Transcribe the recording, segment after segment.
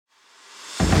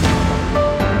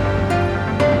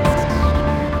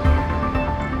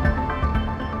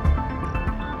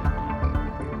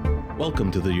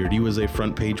Welcome to the Yerdiweze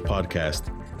Front Page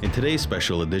podcast. In today's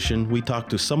special edition, we talk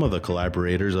to some of the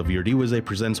collaborators of Yerdiweze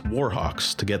Presents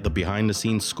Warhawks to get the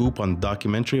behind-the-scenes scoop on the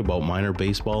documentary about minor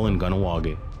baseball in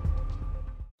Kahnawake.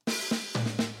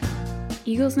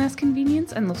 Eagle's Nest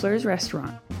Convenience and LaFleur's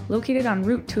Restaurant, located on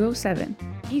Route 207.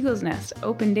 Eagle's Nest,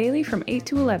 open daily from 8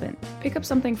 to 11. Pick up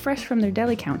something fresh from their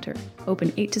deli counter.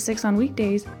 Open 8 to 6 on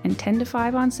weekdays and 10 to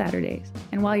 5 on Saturdays.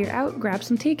 And while you're out, grab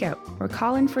some takeout or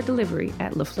call in for delivery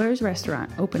at LaFleur's Restaurant,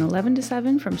 open 11 to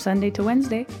 7 from Sunday to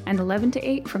Wednesday and 11 to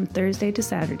 8 from Thursday to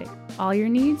Saturday. All your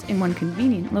needs in one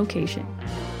convenient location.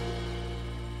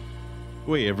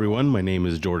 Hey everyone, my name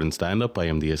is Jordan Standup. I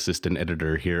am the assistant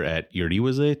editor here at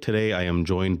Yerdiweze. Today I am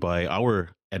joined by our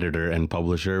editor and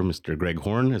publisher, Mr. Greg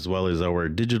Horn, as well as our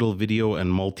digital video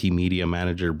and multimedia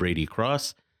manager, Brady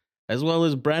Cross, as well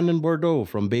as Brandon Bordeaux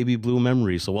from Baby Blue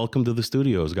Memories. So welcome to the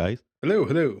studios, guys.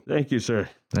 Hello. Thank you, sir.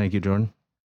 Thank you, Jordan.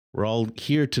 We're all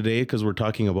here today because we're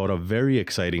talking about a very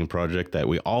exciting project that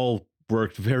we all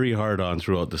worked very hard on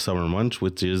throughout the summer months,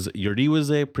 which is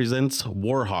Yerdiweze Presents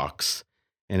Warhawks.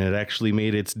 And it actually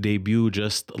made its debut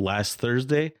just last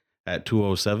Thursday at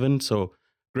 2:07. So,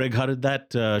 Greg, how did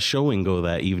that showing go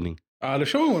that evening? The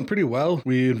showing went pretty well.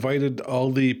 We invited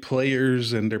all the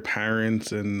players and their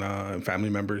parents and family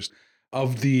members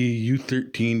of the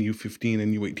U13, U15,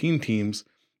 and U18 teams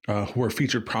who are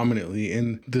featured prominently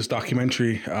in this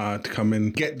documentary to come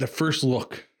and get the first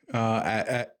look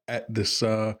at this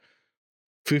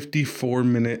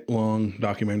 54-minute long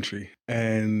documentary.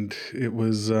 And it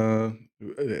was,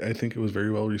 I think it was very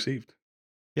well received.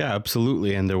 Yeah,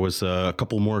 absolutely. And there was a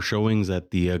couple more showings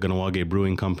at the Kahnawake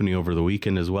Brewing Company over the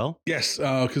weekend as well. Yes,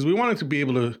 because we wanted to be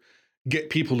able to get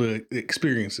people to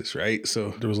experience this, right?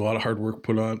 So there was a lot of hard work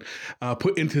put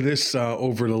into this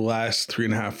over the last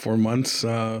 3.5, 4 months,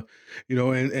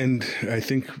 and I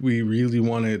think we really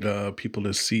wanted people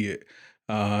to see it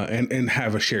and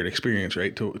have a shared experience,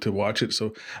 right? To watch it.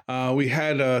 So we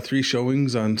had 3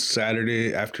 showings on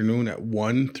Saturday afternoon at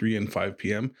 1, 3, and 5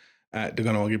 p.m. at the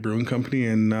Kahnawake Brewing Company.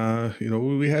 And,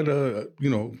 we had a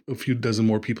few dozen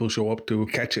more people show up to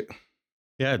catch it.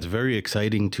 Yeah, it's very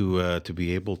exciting to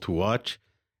be able to watch.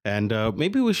 And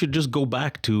maybe we should just go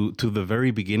back to the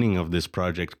very beginning of this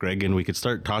project, Greg, and we could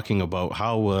start talking about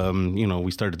how,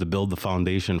 we started to build the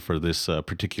foundation for this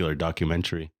particular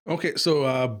documentary. Okay,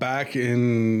 so back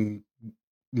in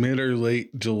mid or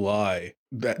late July,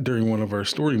 during one of our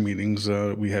story meetings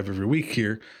we have every week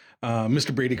here,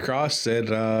 Mr. Brady Cross said,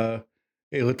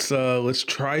 "Hey, let's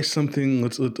try something.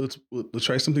 Let's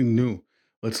try something new.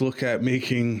 Let's look at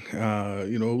making,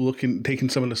 taking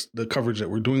some of the coverage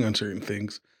that we're doing on certain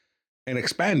things and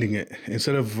expanding it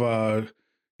instead of,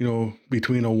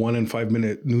 between a 1 and 5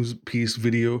 minute news piece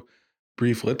video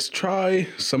brief. Let's try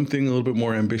something a little bit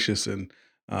more ambitious and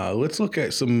let's look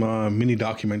at some mini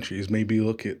documentaries. Maybe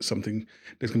look at something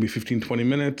that's going to be 15, 20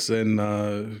 minutes. And,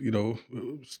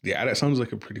 that sounds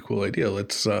like a pretty cool idea.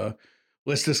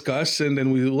 Let's discuss." And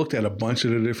then we looked at a bunch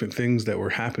of the different things that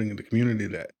were happening in the community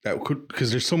that could,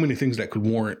 because there's so many things that could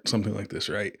warrant something like this,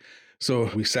 right? So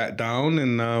we sat down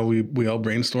and we all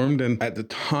brainstormed. And at the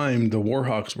time, the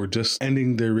Warhawks were just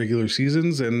ending their regular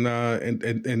seasons and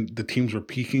the teams were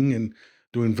peaking and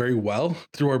doing very well.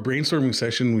 Through our brainstorming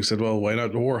session, we said, well, why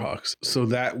not the Warhawks? So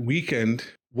that weekend,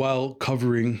 while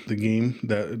covering the game,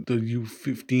 the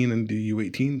U15 and the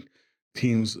U18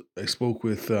 teams, I spoke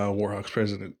with Warhawks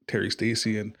president Terry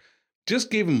Stacey and just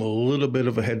gave him a little bit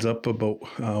of a heads up about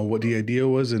what the idea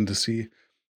was and to see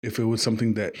if it was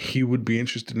something that he would be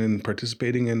interested in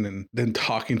participating in, and then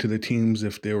talking to the teams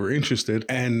if they were interested.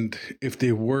 And if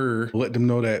they were, let them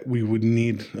know that we would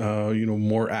need,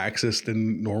 more access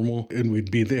than normal. And we'd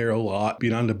be there a lot,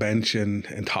 being on the bench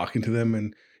and talking to them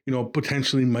and,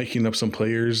 potentially miking up some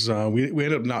players. We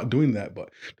ended up not doing that,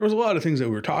 but there was a lot of things that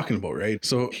we were talking about, right?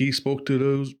 So he spoke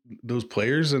to those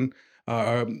players and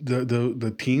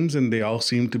the teams, and they all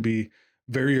seemed to be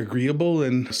very agreeable.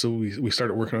 And so we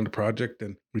started working on the project,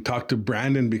 and we talked to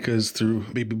Brandon because through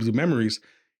Baby Blue Memories,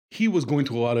 he was going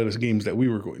to a lot of the games that we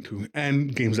were going to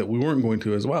and games that we weren't going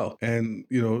to as well. And,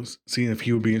 seeing if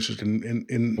he would be interested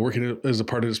in working as a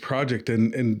part of this project.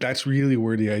 And that's really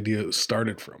where the idea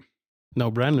started from. Now,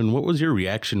 Brandon, what was your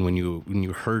reaction when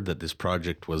you heard that this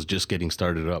project was just getting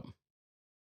started up?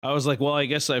 I was like, well, I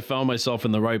guess I found myself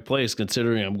in the right place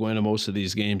considering I'm going to most of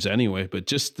these games anyway. But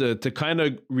just to kind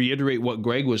of reiterate what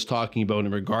Greg was talking about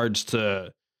in regards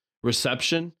to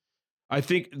reception, I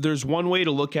think there's one way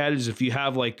to look at it is if you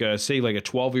have like a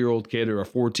 12-year-old kid or a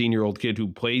 14-year-old kid who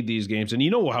played these games, and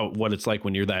you know what it's like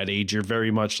when you're that age. You're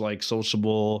very much like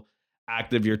sociable,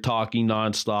 active, you're talking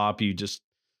nonstop. You just,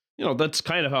 that's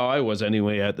kind of how I was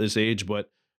anyway at this age. But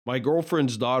my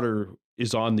girlfriend's daughter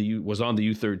was on the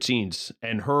U13s,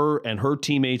 and her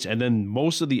teammates, and then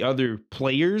most of the other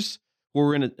players who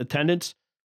were in attendance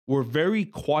were very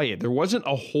quiet. There wasn't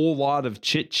a whole lot of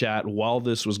chit chat while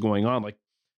this was going on, like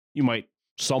you might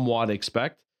somewhat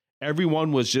expect.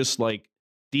 Everyone was just like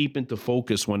deep into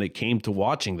focus when it came to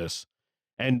watching this.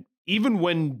 And even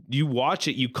when you watch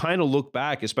it, you kind of look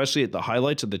back, especially at the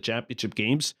highlights of the championship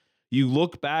games, you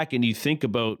look back and you think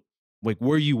about like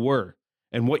where you were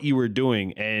and what you were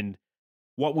doing and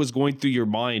what was going through your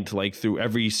mind, like through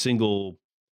every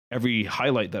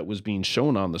highlight that was being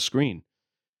shown on the screen.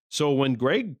 So when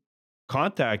Greg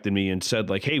contacted me and said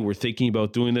like, hey, we're thinking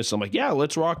about doing this, I'm like, yeah,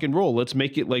 let's rock and roll. Let's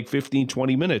make it like 15,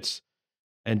 20 minutes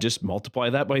and just multiply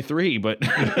that by 3. But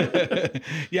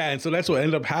yeah. And so that's what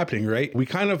ended up happening, right?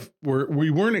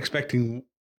 We weren't expecting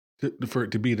for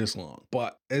it to be this long,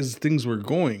 but as things were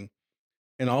going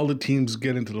and all the teams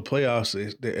get into the playoffs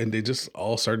and they just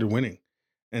all started winning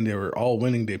and they were all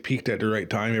winning. They peaked at the right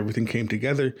time. Everything came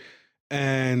together.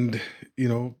 And,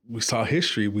 we saw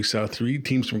history. We saw 3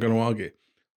 teams from Kahnawake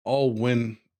all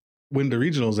win the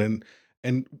regionals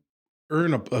and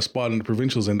earn a spot in the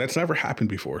provincials. And that's never happened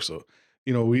before. So,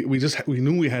 we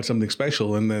knew we had something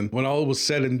special. And then when all was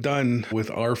said and done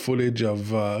with our footage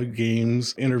of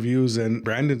games, interviews, and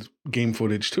Brandon's game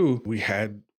footage too, we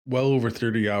had well over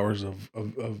 30 hours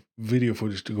of video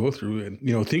footage to go through.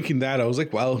 And, thinking that, I was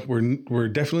like, well, we're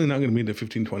definitely not going to be in the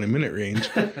 15, 20 minute range.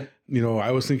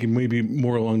 I was thinking maybe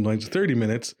more along the lines of 30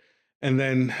 minutes. And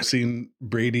then seeing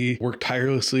Brady work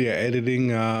tirelessly at editing,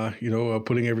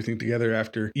 putting everything together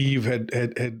after Eve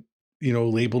had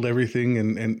labeled everything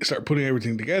and start putting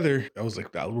everything together. I was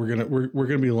like, we're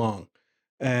gonna be long.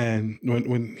 And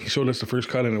when he showed us the first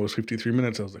cut and it was 53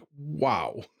 minutes, I was like,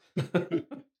 wow.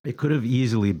 It could have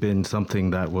easily been something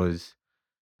that was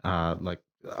like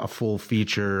a full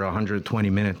feature, 120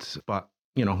 minutes, but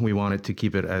we wanted to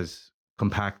keep it as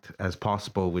compact as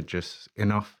possible with just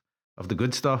enough of the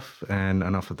good stuff and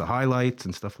enough of the highlights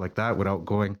and stuff like that without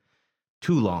going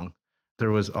too long. There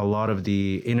was a lot of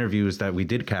the interviews that we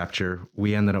did capture.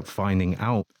 We ended up finding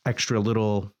out extra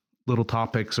little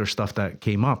topics or stuff that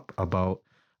came up about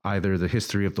either the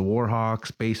history of the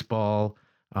Warhawks, baseball,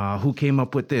 who came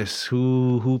up with this,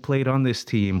 who played on this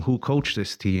team, who coached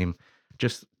this team.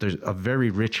 Just there's a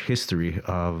very rich history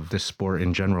of this sport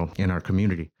in general in our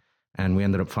community. And we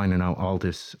ended up finding out all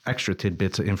this extra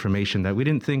tidbits of information that we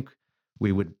didn't think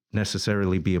we would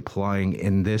necessarily be applying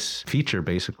in this feature,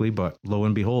 basically. But lo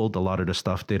and behold, a lot of the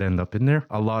stuff did end up in there.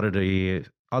 A lot of the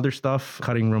other stuff,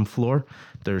 cutting room floor,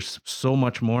 there's so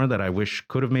much more that I wish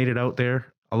could have made it out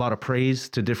there. A lot of praise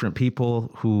to different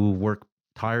people who work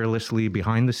tirelessly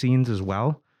behind the scenes as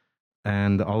well.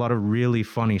 And a lot of really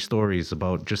funny stories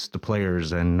about just the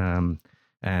players and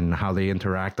how they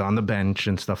interact on the bench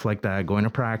and stuff like that, going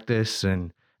to practice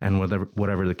and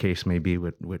whatever the case may be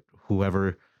with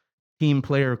whoever, team,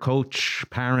 player, coach,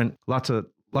 parent, lots of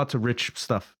rich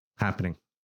stuff happening.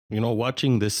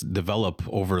 Watching this develop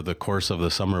over the course of the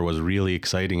summer was really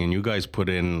exciting, and you guys put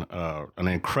in an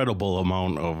incredible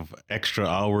amount of extra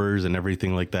hours and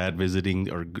everything like that,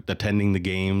 visiting or attending the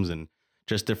games and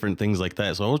just different things like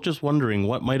that. So I was just wondering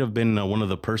what might have been one of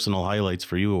the personal highlights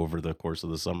for you over the course of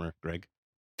the summer, Greg.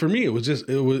 For me, it was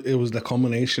the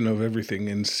culmination of everything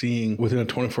and seeing within a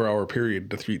 24-hour period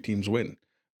the 3 teams win.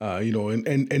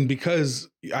 And because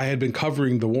I had been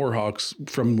covering the Warhawks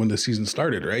from when the season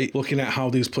started, right? Looking at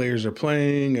how these players are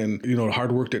playing and, the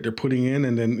hard work that they're putting in.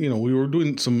 And then, we were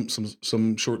doing some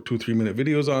short 2-3 minute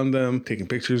videos on them, taking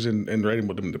pictures and writing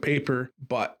about them in the paper.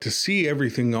 But to see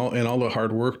everything all the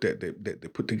hard work that they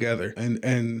put together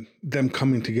and them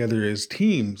coming together as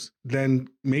teams, then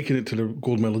making it to the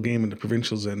gold medal game in the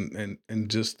provincials and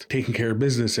just taking care of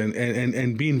business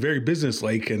and being very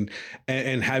businesslike and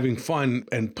having fun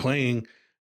and playing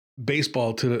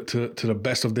baseball to the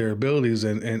best of their abilities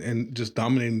and just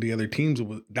dominating the other teams.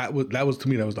 That was to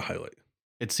me, that was the highlight.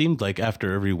 It seemed like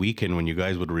after every weekend when you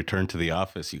guys would return to the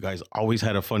office, you guys always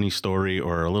had a funny story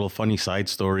or a little funny side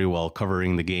story while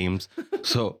covering the games.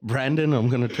 So Brandon, I'm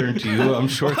going to turn to you. I'm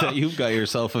sure that you've got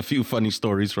yourself a few funny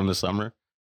stories from the summer.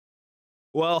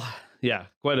 Well, yeah,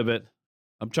 quite a bit.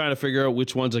 I'm trying to figure out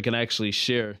which ones I can actually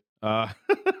share.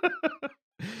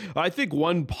 I think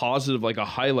one positive, like a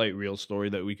highlight reel story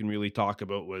that we can really talk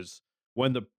about was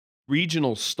when the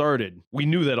regional started, we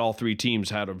knew that all 3 teams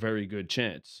had a very good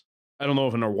chance. I don't know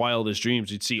if in our wildest dreams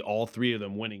we'd see all 3 of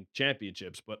them winning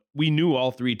championships, but we knew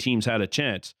all 3 teams had a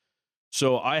chance.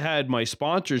 So I had my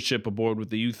sponsorship aboard with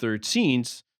the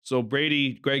U13s. So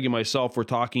Brady, Greg, and myself were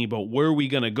talking about where are we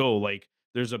going to go? Like,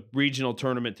 There's a regional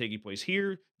tournament taking place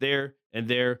here, there, and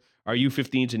there. Our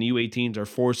U15s and U18s are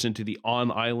forced into the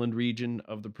on-island region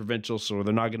of the provincial, so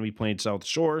they're not going to be playing South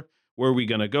Shore. Where are we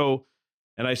going to go?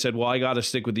 And I said, well, I got to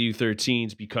stick with the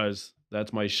U13s because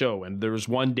that's my show. And there was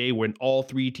one day when all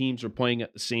three teams were playing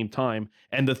at the same time,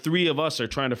 and the three of us are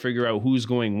trying to figure out who's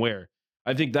going where.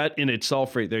 I think that in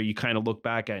itself right there, you kind of look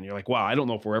back at and you're like, wow, I don't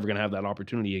know if we're ever going to have that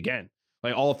opportunity again.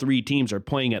 Like all three teams are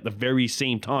playing at the very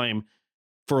same time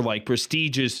for like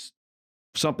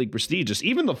something prestigious.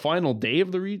 Even the final day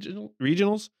of the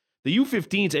regionals, the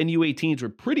U15s and U18s were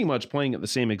pretty much playing at the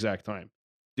same exact time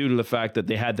due to the fact that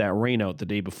they had that rain out the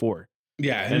day before.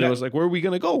 Yeah. And it was like, where are we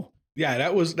going to go? Yeah,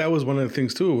 that was one of the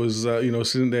things too, was,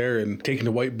 sitting there and taking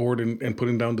the whiteboard and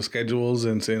putting down the schedules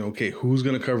and saying, okay, who's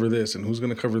going to cover this and who's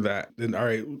going to cover that? Then, all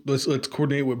right, let's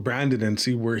coordinate with Brandon and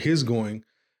see where he's going.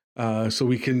 So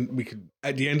we can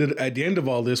at the end of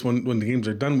all this, when the games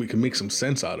are done, we can make some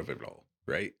sense out of it all.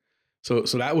 Right. So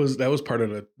that was part of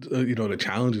the, the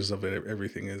challenges of it.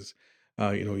 Everything is,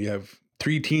 you have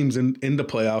three teams in the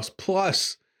playoffs,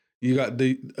 plus you got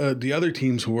the other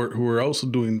teams who are also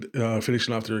doing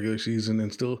finishing off the regular season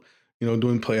and still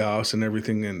doing playoffs and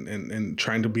everything and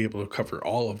trying to be able to cover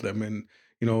all of them. And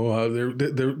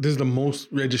there's the most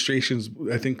registrations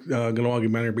I think Kahnawake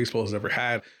Manor Baseball has ever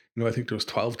had. I think there was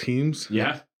 12 teams.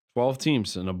 Yeah, 12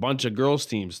 teams and a bunch of girls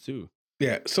teams too.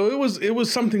 Yeah, so it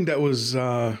was something that was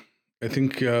I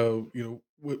think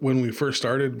when we first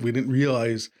started, we didn't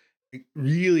realize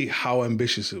really how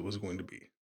ambitious it was going to be.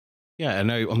 Yeah,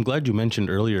 and I'm glad you mentioned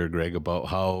earlier, Greg, about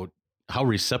how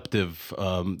receptive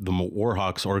the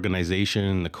Warhawks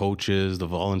organization, the coaches, the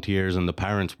volunteers, and the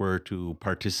parents were to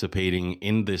participating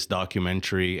in this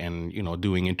documentary and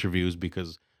doing interviews,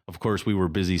 because of course we were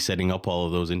busy setting up all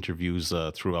of those interviews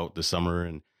throughout the summer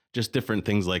and just different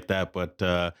things like that. But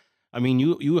I mean,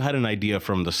 you had an idea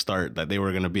from the start that they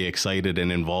were going to be excited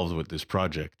and involved with this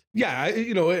project. Yeah,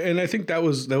 and I think that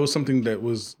was something that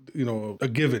was a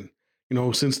given.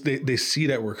 Since they see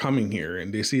that we're coming here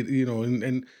and they see,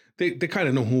 and they kind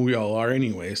of know who we all are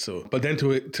anyway. So, but then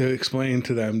to explain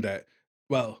to them that,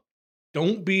 well,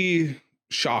 don't be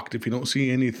shocked if you don't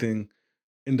see anything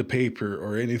in the paper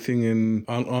or anything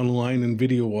online and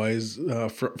video wise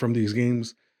from these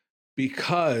games,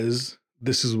 because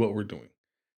this is what we're doing.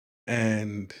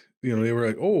 And they were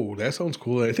like, oh, that sounds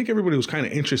cool. And I think everybody was kind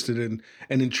of interested in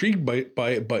and intrigued by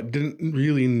it, but didn't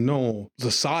really know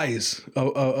the size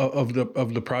of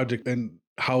the project and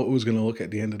how it was going to look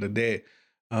at the end of the day.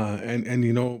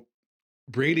 And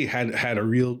Brady had a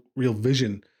real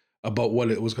vision about what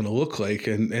it was going to look like.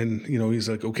 And he's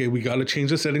like, okay, we got to change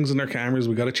the settings in our cameras.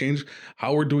 We got to change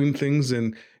how we're doing things.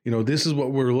 And, this is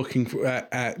what we're looking for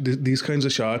at these kinds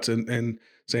of shots and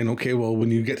saying, okay, well,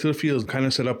 when you get to the field, kind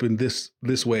of set up in this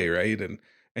way, right?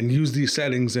 And use these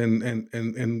settings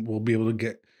and we'll be able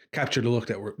to capture the look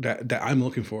that I'm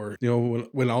looking for.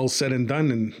 When all's said and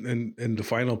done and the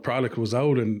final product was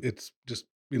out, and it's just,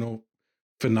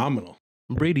 phenomenal.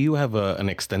 Brady, you have an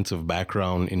extensive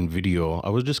background in video. I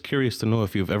was just curious to know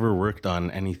if you've ever worked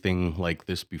on anything like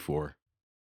this before.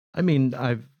 I mean,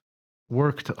 I've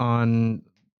worked on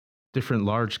different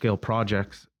large-scale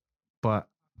projects, but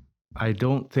I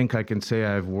don't think I can say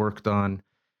I've worked on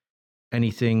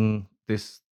anything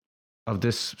of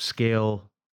this scale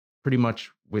pretty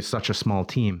much with such a small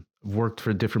team. I've worked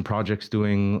for different projects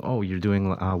you're doing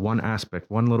one aspect,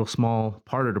 one little small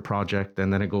part of the project,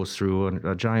 and then it goes through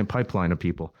a giant pipeline of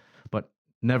people, but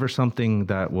never something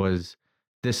that was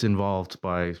this involved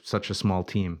by such a small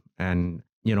team. And,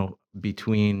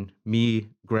 between me,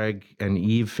 Greg, and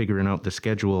Eve figuring out the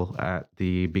schedule at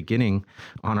the beginning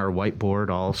on our whiteboard,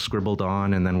 all scribbled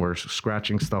on, and then we're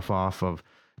scratching stuff off of,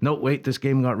 no, wait, this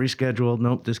game got rescheduled.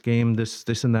 Nope, this game, this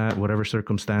and that, whatever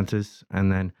circumstances.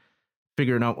 And then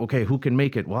figuring out, okay, who can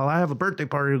make it? Well, I have a birthday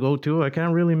party to go to. I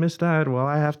can't really miss that. Well,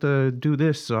 I have to do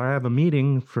this. So I have a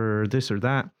meeting for this or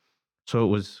that. So it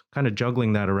was kind of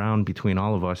juggling that around between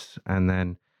all of us. And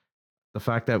then the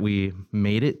fact that we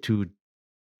made it to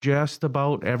just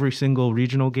about every single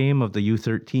regional game of the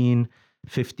U13,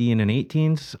 15, and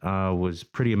 18s was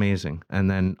pretty amazing.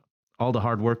 And then all the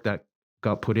hard work that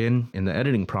got put in the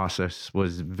editing process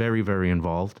was very, very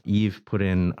involved. Eve put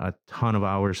in a ton of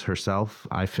hours herself.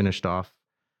 I finished off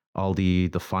all the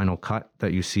final cut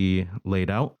that you see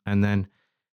laid out. And then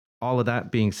all of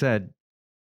that being said,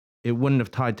 it wouldn't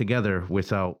have tied together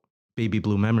without Baby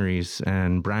Blue Memories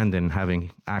and Brandon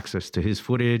having access to his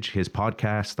footage, his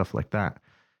podcast, stuff like that.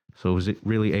 So it was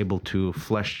really able to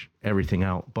flesh everything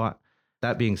out. But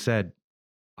that being said,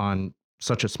 on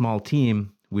such a small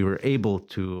team, we were able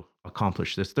to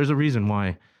accomplish this. There's a reason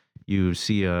why you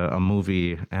see a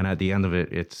movie and at the end of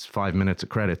it, it's 5 minutes of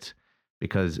credits,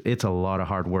 because it's a lot of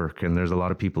hard work and there's a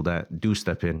lot of people that do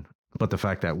step in. But the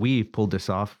fact that we pulled this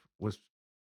off was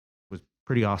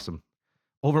pretty awesome.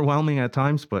 Overwhelming at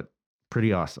times, but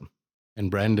pretty awesome. And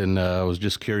Brandon, I was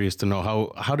just curious to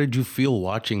know how did you feel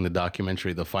watching the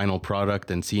documentary, the final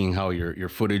product, and seeing how your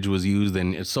footage was used?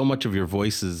 And so much of your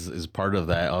voice is part of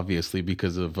that, obviously,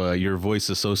 because of your voice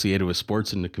associated with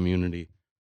sports in the community.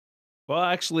 Well,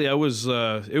 actually, I was.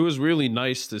 It was really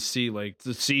nice to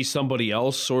see somebody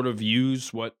else sort of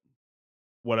use what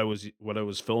I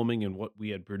was filming and what we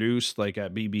had produced, like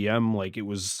at BBM. Like it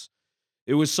was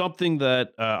something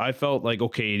that I felt like,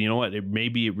 okay, you know what?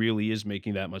 Maybe it really is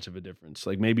making that much of a difference.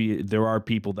 Like maybe there are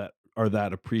people that are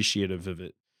that appreciative of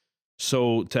it.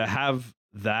 So to have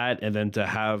that, and then to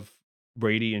have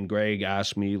Brady and Greg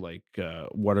ask me like,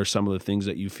 what are some of the things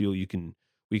that you feel we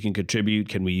can contribute?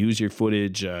 Can we use your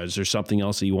footage? Is there something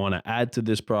else that you want to add to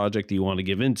this project? Do you want to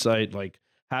give insight? Like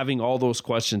having all those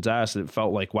questions asked, it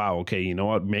felt like, wow, okay, you know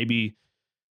what? Maybe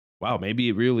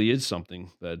it really is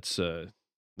something that's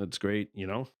great, you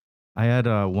know? I had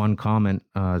one comment,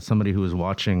 somebody who was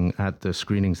watching at the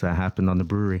screenings that happened on the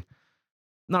brewery,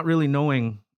 not really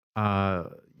knowing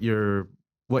what your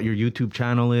YouTube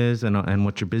channel is and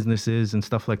what your business is and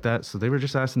stuff like that. So they were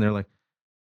just asking, they're like,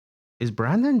 is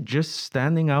Brandon just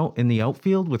standing out in the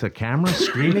outfield with a camera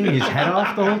screaming his head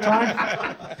off the whole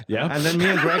time? Yeah. And then me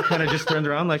and Greg kind of just turned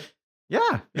around like,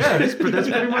 yeah, that's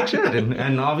pretty much it.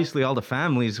 And obviously all the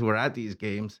families who are at these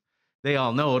games, they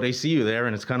all know, they see you there,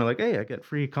 and it's kind of like, hey, I get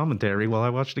free commentary while I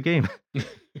watch the game.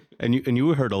 And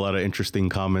you heard a lot of interesting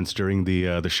comments during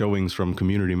the showings from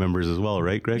community members as well,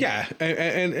 right, Greg? Yeah,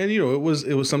 and you know, it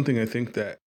was something I think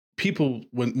that people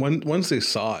once they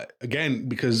saw it again,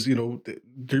 because you know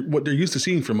what they're used to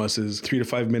seeing from us is 3 to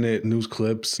 5 minute news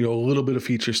clips, you know, a little bit of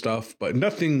feature stuff, but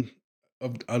nothing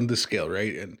on this scale,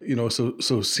 right? And you know,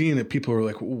 so seeing it, people are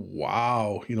like,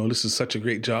 wow, you know, this is such a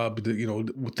great job. You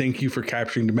know, thank you for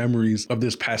capturing the memories of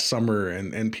this past summer,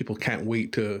 and people can't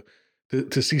wait to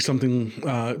see something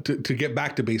to get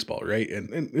back to baseball, right?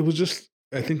 And it was just,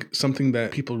 I think, something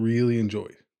that people really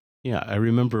enjoyed. Yeah, I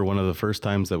remember one of the first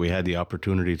times that we had the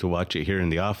opportunity to watch it here in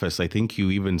the office. I think you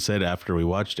even said after we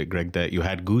watched it, Greg, that you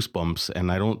had goosebumps,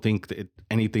 and I don't think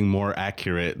anything more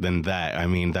accurate than that. I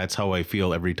mean, that's how I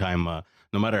feel every time.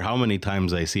 No matter how many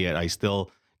times I see it, I still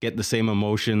get the same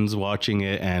emotions watching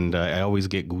it, and I always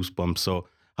get goosebumps. So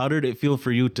how did it feel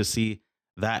for you to see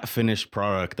that finished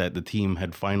product that the team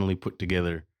had finally put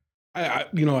together? I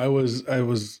was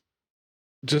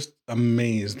just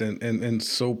amazed and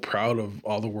so proud of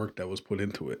all the work that was put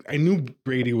into it. I knew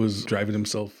Brady was driving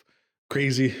himself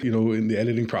crazy, you know, in the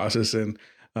editing process, and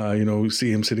you know,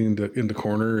 see him sitting in the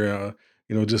corner,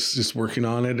 you know, just working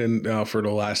on it, and for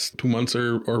the last 2 months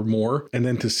or more, and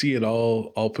then to see it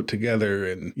all put together,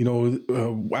 and you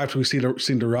know, after we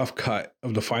seen the rough cut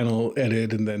of the final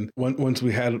edit, and then once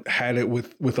we had it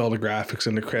with all the graphics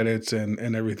and the credits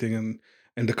and everything,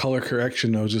 and the color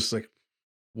correction, I was just like,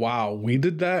 wow, we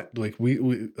did that. Like we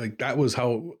like, that was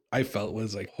how I felt,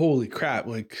 was like, holy crap,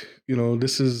 like, you know,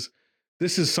 this is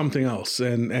something else.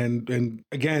 And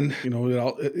again, you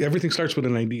know, everything starts with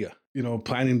an idea, you know,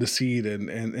 planting the seed,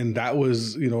 and that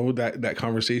was, you know, that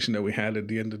conversation that we had at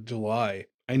the end of July.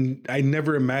 I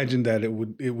never imagined that it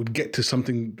would get to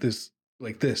something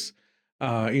like this.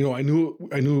 You know, I knew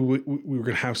we were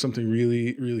gonna have something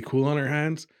really, really cool on our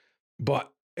hands,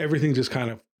 but everything just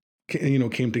kind of, you know,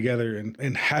 came together,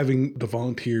 and having the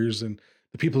volunteers and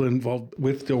the people involved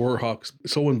with the Warhawks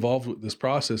so involved with this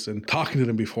process, and talking to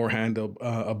them beforehand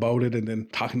about it, and then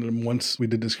talking to them once we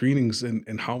did the screenings,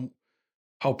 and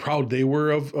how proud they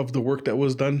were of the work that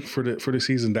was done for the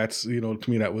season. That's, you know,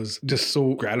 to me, that was just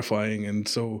so gratifying, and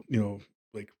so, you know,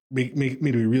 like made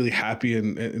me really happy,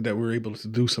 and that we were able to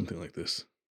do something like this.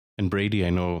 And Brady, I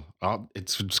know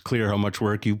it's clear how much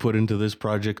work you put into this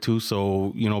project too.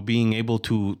 So, you know, being able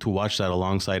to watch that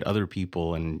alongside other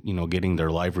people, and, you know, getting their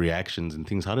live reactions and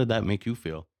things, how did that make you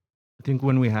feel? I think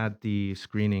when we had the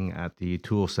screening at the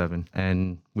 207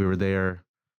 and we were there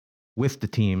with the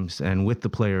teams and with the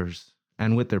players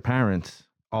and with their parents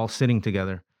all sitting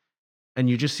together, and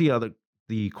you just see out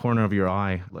the corner of your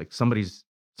eye, like somebody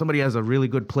has a really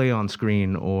good play on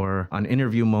screen, or an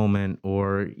interview moment,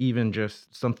 or even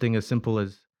just something as simple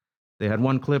as they had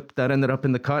one clip that ended up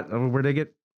in the cut where they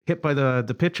get hit by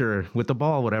the pitcher with the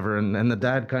ball, whatever, and the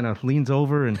dad kind of leans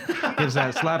over and gives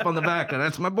that slap on the back, and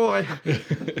that's my boy.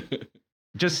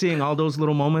 Just seeing all those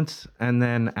little moments. And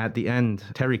then at the end,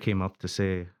 Terry came up to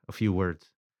say a few words,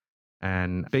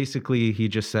 and basically he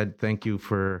just said, thank you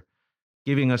for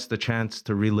giving us the chance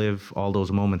to relive all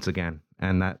those moments again.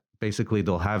 And basically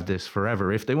they'll have this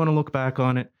forever. If they want to look back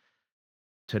on it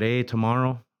today,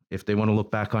 tomorrow, if they want to look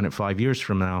back on it 5 years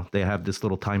from now, they have this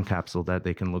little time capsule that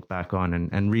they can look back on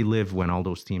and relive when all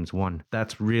those teams won.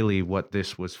 That's really what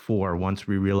this was for. Once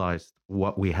we realized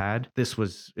what we had, it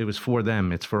was for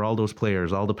them. It's for all those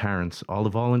players, all the parents, all the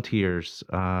volunteers,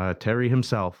 Terry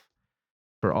himself,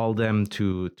 for all them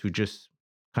to just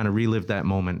kind of relive that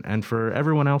moment, and for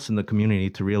everyone else in the community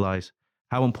to realize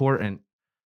how important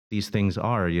these things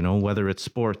are, whether it's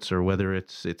sports or whether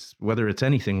it's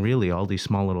anything really, all these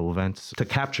small little events, to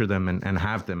capture them and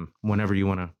have them whenever you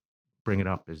want to bring it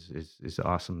up is an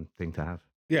awesome thing to have.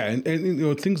 Yeah,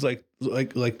 and things like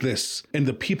this, and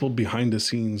the people behind the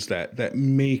scenes that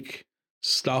make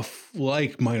stuff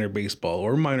like minor baseball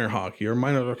or minor hockey or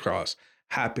minor lacrosse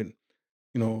happen.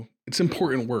 It's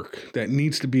important work that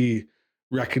needs to be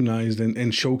recognized and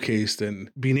showcased, and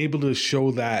being able to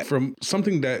show that from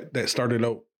something that started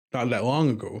out not that long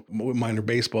ago with minor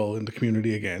baseball in the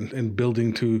community again, and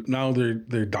building to now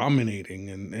they're dominating,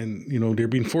 and they're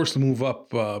being forced to move up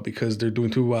because they're doing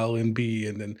too well in B,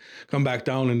 and then come back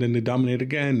down, and then they dominate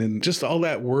again, and just all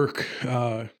that work.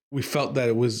 We felt that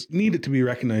it was needed to be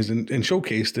recognized and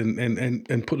showcased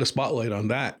and put a spotlight on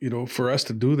that. For us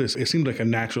to do this, it seemed like a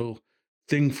natural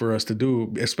thing for us to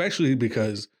do, especially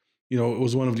because it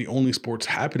was one of the only sports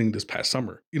happening this past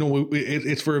summer.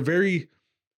 It's for a very,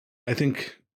 I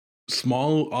think,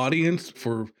 small audience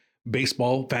for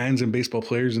baseball fans and baseball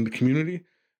players in the community,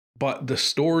 but the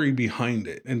story behind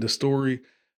it and the story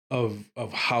of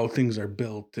how things are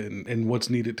built and what's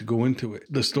needed to go into it,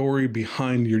 the story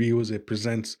behind Yuriwase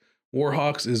Presents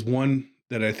Warhawks is one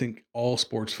that I think all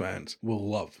sports fans will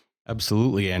love.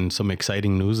 Absolutely. And some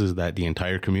exciting news is that the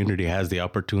entire community has the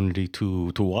opportunity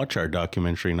to watch our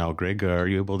documentary now. Greg, are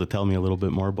you able to tell me a little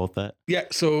bit more about that? Yeah,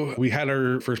 so we had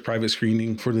our first private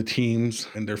screening for the teams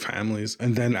and their families.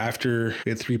 And then after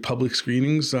we had 3 public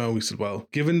screenings, we said, well,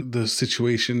 given the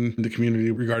situation in the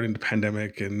community regarding the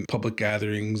pandemic and public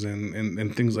gatherings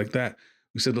and things like that,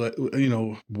 we said,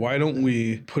 why don't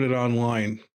we put it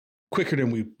online quicker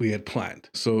than we had planned?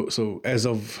 So as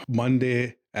of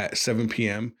Monday at 7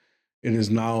 p.m., it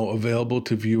is now available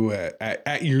to view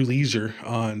at your leisure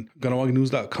on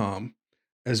Kahnawake-News.com,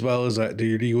 as well as at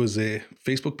the Yuriwase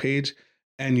Facebook page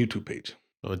and YouTube page.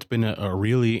 So it's been a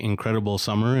really incredible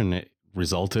summer, and it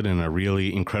resulted in a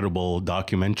really incredible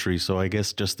documentary. So I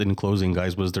guess just in closing,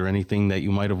 guys, was there anything that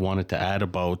you might have wanted to add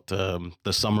about the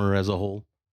summer as a whole?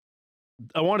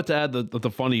 I wanted to add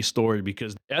the funny story,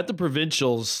 because at the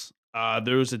provincials,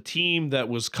 there was a team that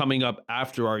was coming up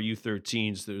after our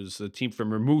U13s. There was a team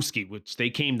from Rimouski, which they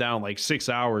came down like 6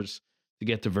 hours to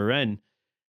get to Varennes.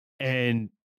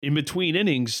 And in between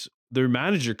innings, their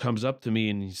manager comes up to me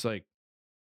and he's like,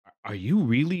 "Are you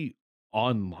really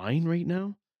online right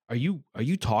now? Are you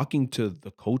talking to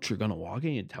the coach for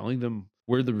Kahnawake and telling them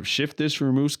where the shift is for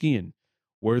Rimouski and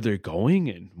where they're going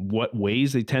and what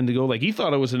ways they tend to go?" Like, he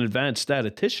thought I was an advanced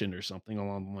statistician or something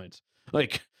along the lines.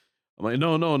 Like, I'm like,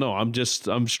 no.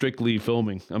 I'm strictly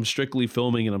filming. I'm strictly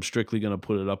filming, and I'm strictly going to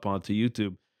put it up onto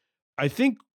YouTube. I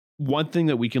think one thing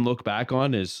that we can look back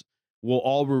on is we'll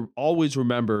always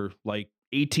remember, like,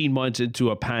 18 months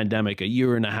into a pandemic, a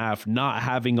year and a half, not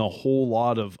having a whole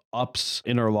lot of ups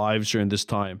in our lives during this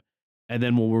time. And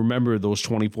then we'll remember those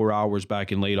 24 hours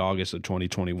back in late August of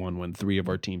 2021 when 3 of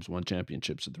our teams won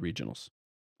championships at the regionals.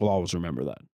 We'll always remember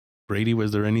that. Brady,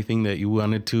 was there anything that you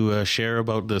wanted to share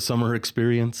about the summer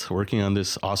experience working on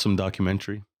this awesome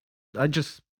documentary? I'd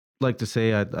just like to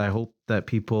say I hope that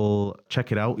people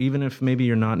check it out, even if maybe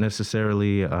you're not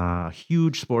necessarily a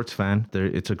huge sports fan.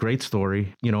 It's a great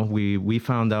story. We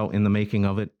found out in the making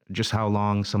of it just how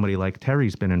long somebody like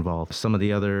Terry's been involved. Some of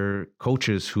the other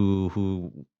coaches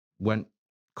who went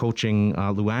coaching,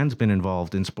 Luann's been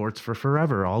involved in sports for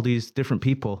forever. All these different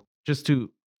people, just to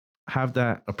have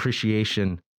that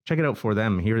appreciation. Check it out for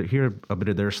them. Hear a bit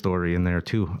of their story in there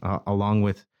too, along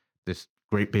with this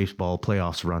great baseball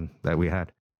playoffs run that we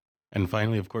had. And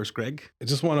finally, of course, Greg. I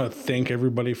just want to thank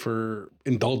everybody for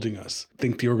indulging us.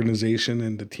 Thank the organization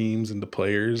and the teams and the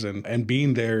players and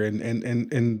being there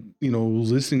and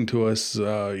listening to us,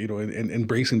 and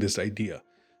embracing this idea.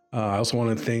 I also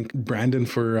want to thank Brandon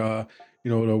for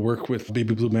to work with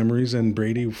Baby Blue Memories, and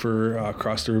Brady for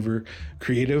Cross the River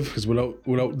Creative, because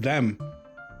without them,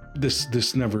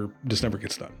 this never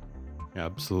gets done.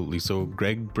 Absolutely. So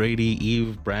Greg, Brady,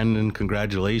 Eve, Brandon,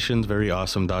 congratulations. Very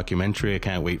awesome documentary. I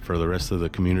can't wait for the rest of the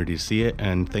community to see it.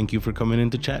 And thank you for coming in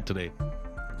to chat today.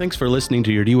 Thanks for listening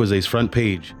to Yuriwase's Front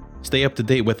Page. Stay up to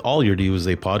date with all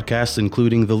Yuriwase podcasts,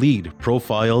 including The Lead,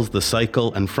 Profiles, The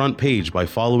Cycle, and Front Page by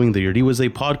following the Yuriwase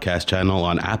podcast channel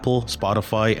on Apple,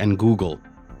 Spotify, and Google.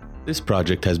 This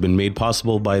project has been made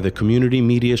possible by the Community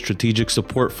Media Strategic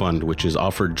Support Fund, which is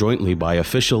offered jointly by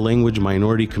Official Language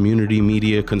Minority Community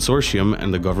Media Consortium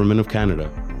and the Government of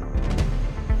Canada.